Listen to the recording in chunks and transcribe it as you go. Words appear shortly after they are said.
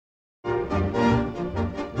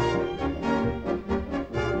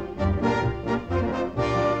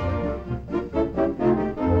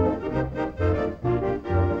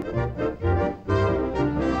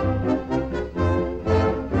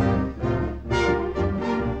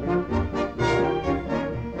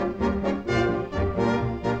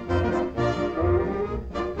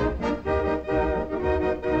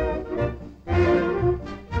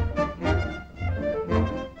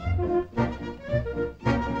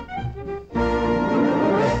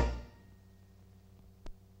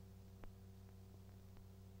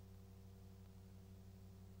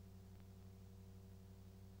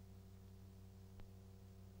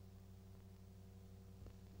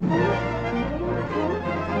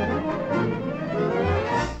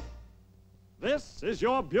is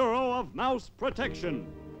your Bureau of Mouse Protection.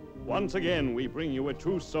 Once again, we bring you a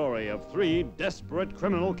true story of 3 desperate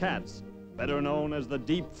criminal cats, better known as the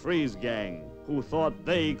Deep Freeze Gang, who thought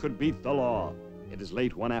they could beat the law. It is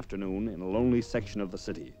late one afternoon in a lonely section of the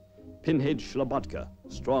city. Pinhead Schlabotka,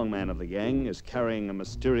 strongman of the gang, is carrying a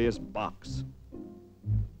mysterious box.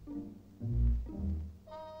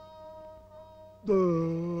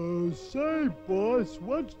 Say, boss,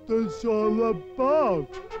 what's this all about?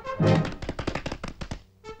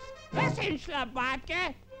 Listen,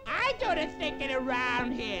 Schlabotka, I do the thinking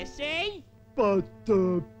around here, see? But,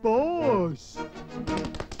 boss...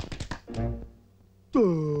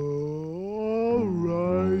 all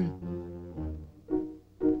right.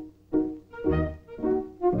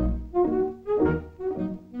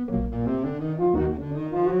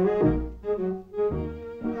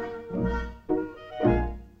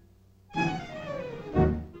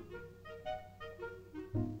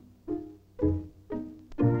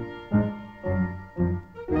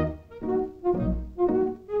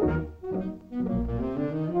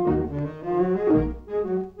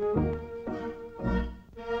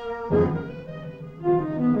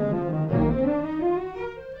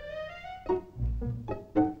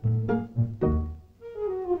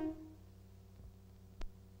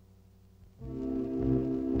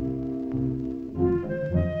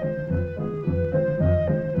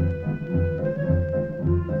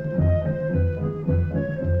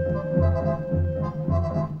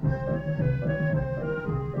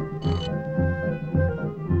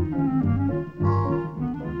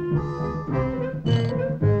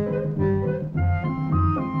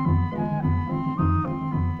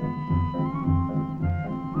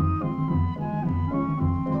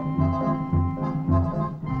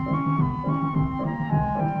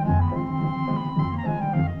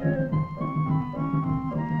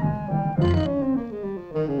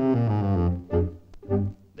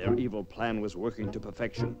 Their evil plan was working to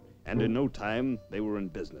perfection, and in no time, they were in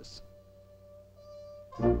business.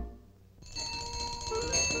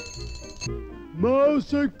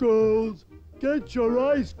 Mousicles! Get your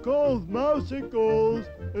ice-cold mousicles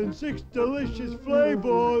in 6 delicious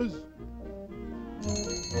flavors!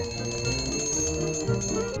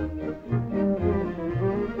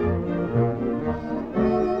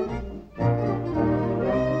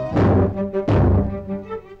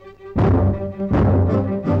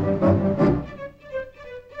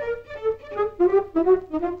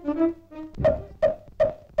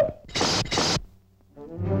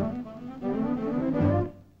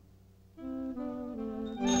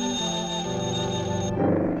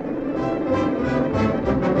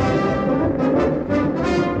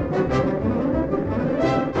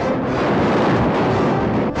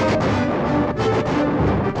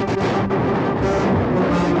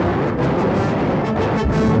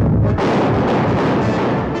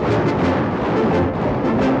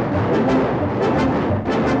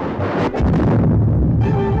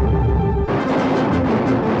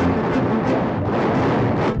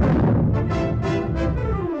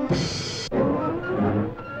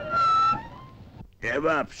 Give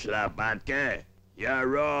up, Schlabotka.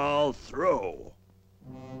 You're all through.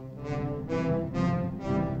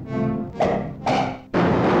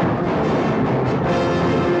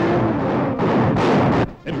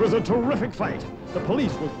 It was a terrific fight. The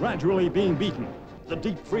police were gradually being beaten. The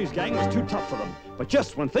Deep Freeze Gang was too tough for them. But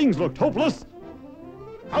just when things looked hopeless,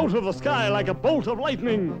 out of the sky like a bolt of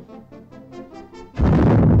lightning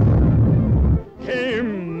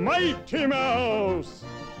came Mighty Mouse!